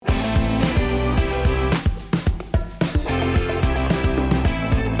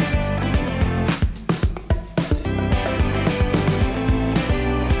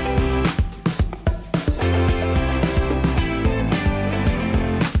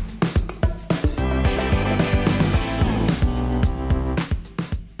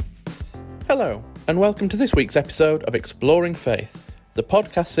Hello, and welcome to this week's episode of Exploring Faith, the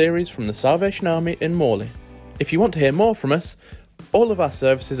podcast series from the Salvation Army in Morley. If you want to hear more from us, all of our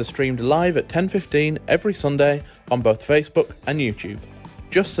services are streamed live at 10:15 every Sunday on both Facebook and YouTube.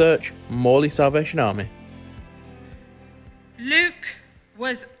 Just search Morley Salvation Army. Luke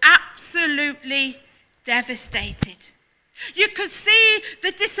was absolutely devastated. You could see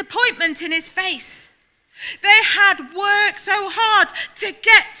the disappointment in his face. They had worked so hard to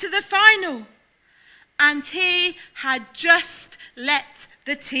get to the final, and he had just let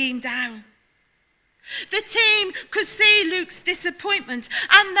the team down. The team could see Luke's disappointment,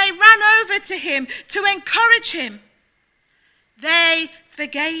 and they ran over to him to encourage him. They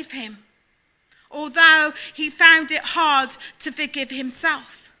forgave him, although he found it hard to forgive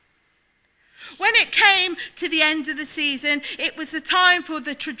himself. When it came to the end of the season, it was the time for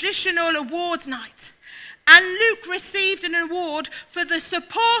the traditional awards night, and Luke received an award for the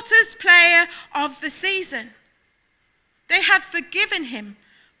supporters player of the season. They had forgiven him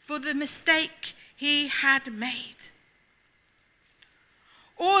for the mistake he had made.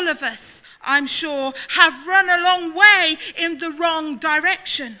 All of us, I'm sure, have run a long way in the wrong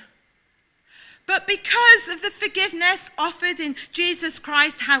direction. But because of the forgiveness offered in Jesus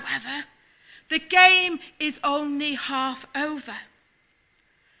Christ, however, the game is only half over.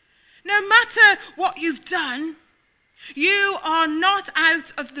 No matter what you've done, you are not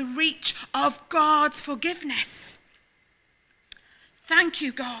out of the reach of God's forgiveness. Thank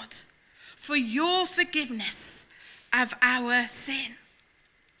you, God, for your forgiveness of our sin.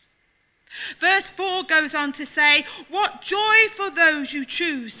 Verse 4 goes on to say, "What joy for those you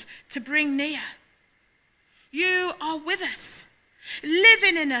choose to bring near." You are with us,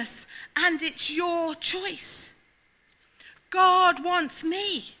 living in us, and it's your choice. God wants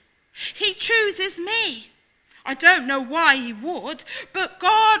me. He chooses me. I don't know why he would, but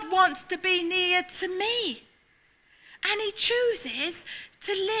God wants to be near to me. And he chooses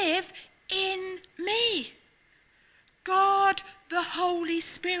to live in me. God, the Holy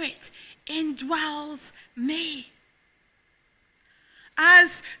Spirit, indwells me.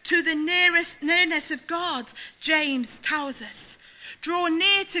 As to the nearness of God, James tells us, draw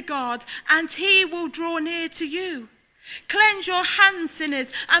near to God and he will draw near to you. Cleanse your hands,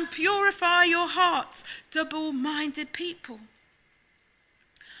 sinners, and purify your hearts, double-minded people.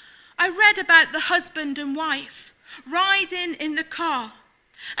 I read about the husband and wife riding in the car,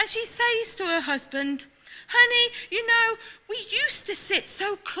 and she says to her husband, "Honey, you know, we used to sit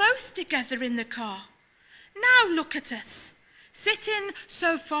so close together in the car. Now look at us, sitting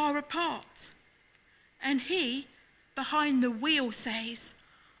so far apart." And he, behind the wheel, says,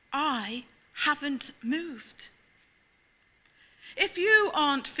 "I haven't moved." If you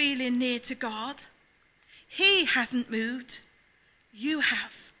aren't feeling near to God, he hasn't moved, you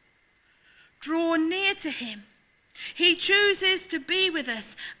have. Draw near to him. He chooses to be with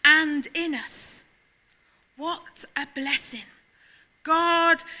us and in us. What a blessing.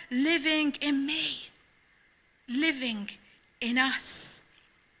 God living in me, living in us.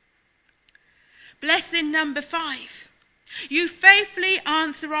 Blessing number 5. You faithfully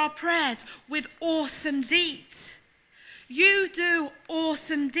answer our prayers with awesome deeds. You do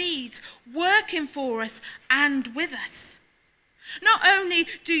awesome deeds, working for us and with us. Not only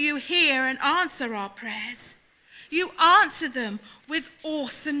do you hear and answer our prayers, you answer them with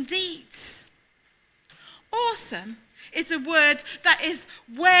awesome deeds. Awesome is a word that is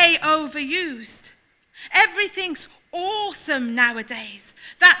way overused. Everything's awesome nowadays.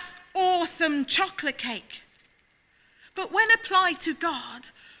 That's awesome chocolate cake. But when applied to God,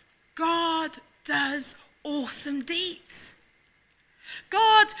 God does awesome deeds.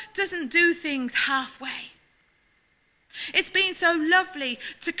 God doesn't do things halfway. It's been so lovely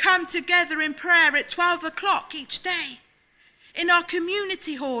to come together in prayer at 12 o'clock each day. In our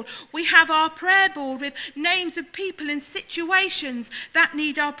community hall, we have our prayer board with names of people and situations that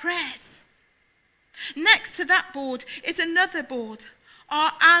need our prayers. Next to that board is another board,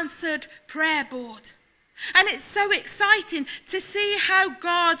 our answered prayer board. And it's so exciting to see how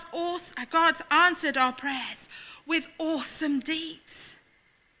God's answered our prayers with awesome deeds.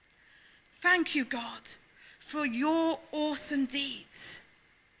 Thank you, God, for your awesome deeds.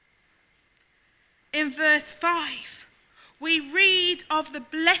 In verse 5, we read of the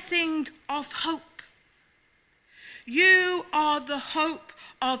blessing of hope. You are the hope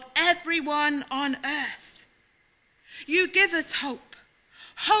of everyone on earth. You give us hope,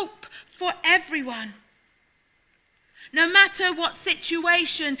 hope for everyone. No matter what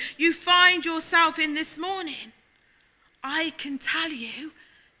situation you find yourself in this morning, I can tell you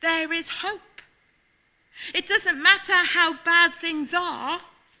there is hope. It doesn't matter how bad things are,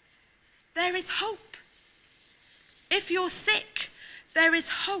 there is hope. If you're sick, there is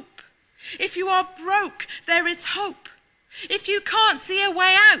hope. If you are broke, there is hope. If you can't see a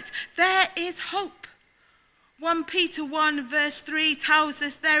way out, there is hope. 1 Peter 1 verse 3 tells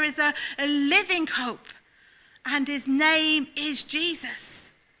us there is a living hope, and his name is Jesus.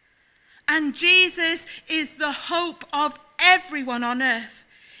 And Jesus is the hope of everyone on earth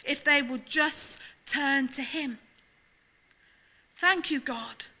if they would just turn to him. Thank you,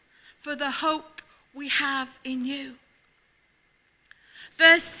 God, for the hope we have in you.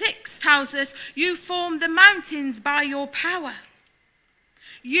 Verse 6 tells us, you form the mountains by your power.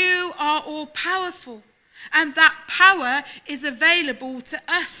 You are all powerful, and that power is available to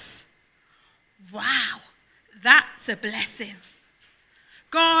us. Wow, that's a blessing.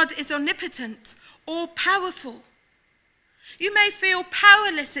 God is omnipotent, all powerful. You may feel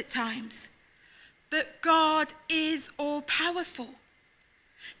powerless at times, but God is all powerful.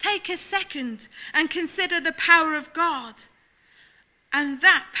 Take a second and consider the power of God. And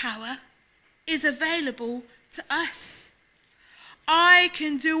that power is available to us. I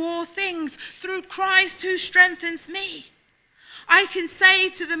can do all things through Christ who strengthens me. I can say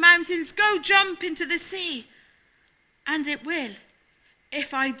to the mountains, go jump into the sea. And it will,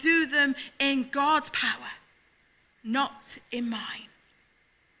 if I do them in God's power, not in mine.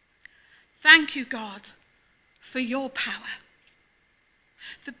 Thank you, God, for your power.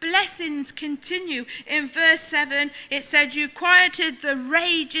 The blessings continue. In verse 7, it said, you quieted the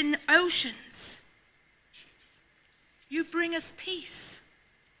raging oceans. You bring us peace.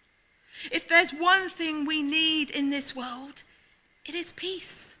 If there's one thing we need in this world, it is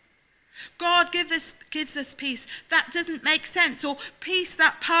peace. God gives us peace that doesn't make sense, or peace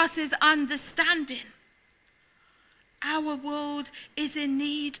that passes understanding. Our world is in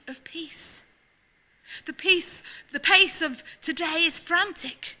need of peace. The pace of today is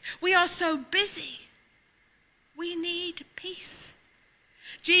frantic. We are so busy. We need peace.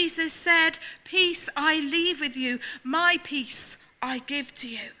 Jesus said, peace I leave with you, my peace I give to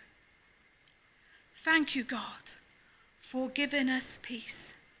you. Thank you, God, for giving us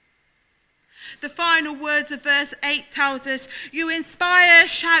peace. The final words of verse 8 tells us, you inspire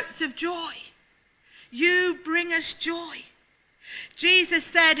shouts of joy. You bring us joy. Jesus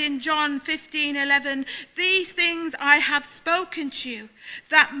said in John 15:11, these things I have spoken to you,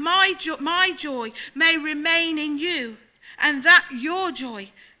 that my joy may remain in you, and that your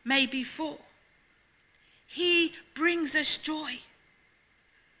joy may be full. He brings us joy.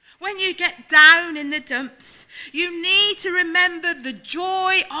 When you get down in the dumps, you need to remember the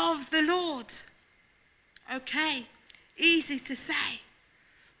joy of the Lord. Okay, easy to say.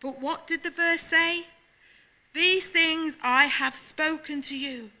 But what did the verse say? These things I have spoken to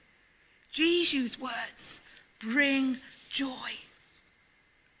you. Jesus' words bring joy.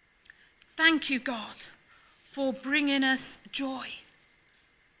 Thank you, God, for bringing us joy.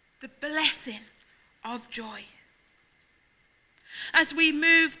 The blessing of joy. As we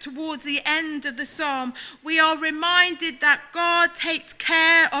move towards the end of the psalm, we are reminded that God takes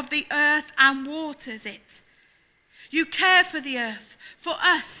care of the earth and waters it. You care for the earth, for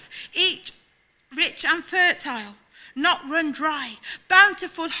us, each rich and fertile, not run dry,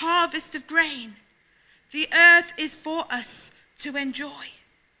 bountiful harvest of grain. The earth is for us to enjoy.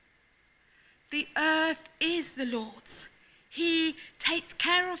 The earth is the Lord's. He takes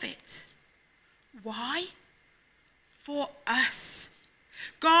care of it. Why? For us.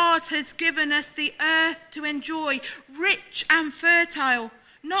 God has given us the earth to enjoy, rich and fertile,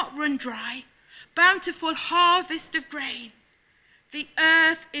 not run dry, bountiful harvest of grain. The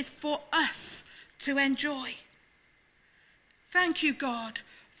earth is for us to enjoy. Thank you, God,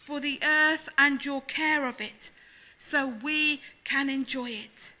 for the earth and your care of it, so we can enjoy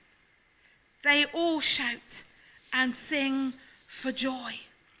it. They all shout and sing for joy.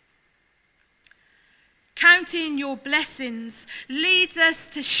 Counting your blessings leads us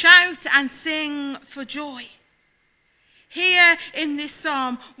to shout and sing for joy. Here in this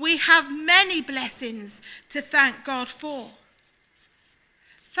psalm, we have many blessings to thank God for.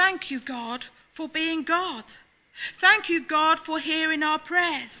 Thank you, God, for being God. Thank you, God, for hearing our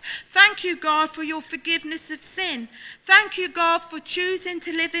prayers. Thank you, God, for your forgiveness of sin. Thank you, God, for choosing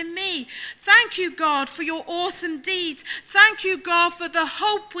to live in me. Thank you, God, for your awesome deeds. Thank you, God, for the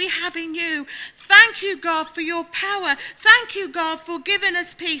hope we have in you. Thank you, God, for your power. Thank you, God, for giving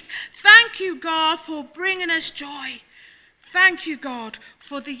us peace. Thank you, God, for bringing us joy. Thank you, God,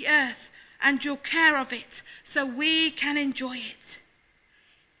 for the earth and your care of it, so we can enjoy it.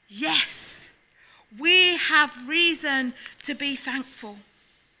 Yes, we have reason to be thankful.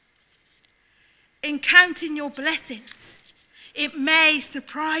 In counting your blessings, it may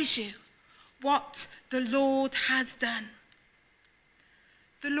surprise you what the Lord has done.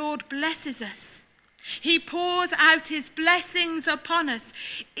 The Lord blesses us. He pours out his blessings upon us,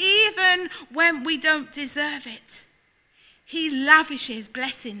 even when we don't deserve it. He lavishes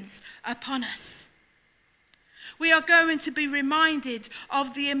blessings upon us. We are going to be reminded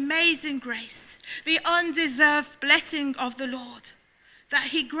of the amazing grace, the undeserved blessing of the Lord that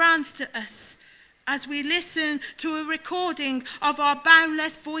he grants to us as we listen to a recording of our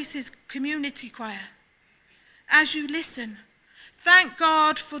Boundless Voices community choir. As you listen, thank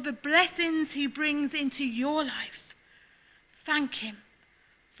God for the blessings he brings into your life. Thank him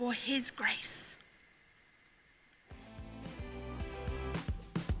for his grace.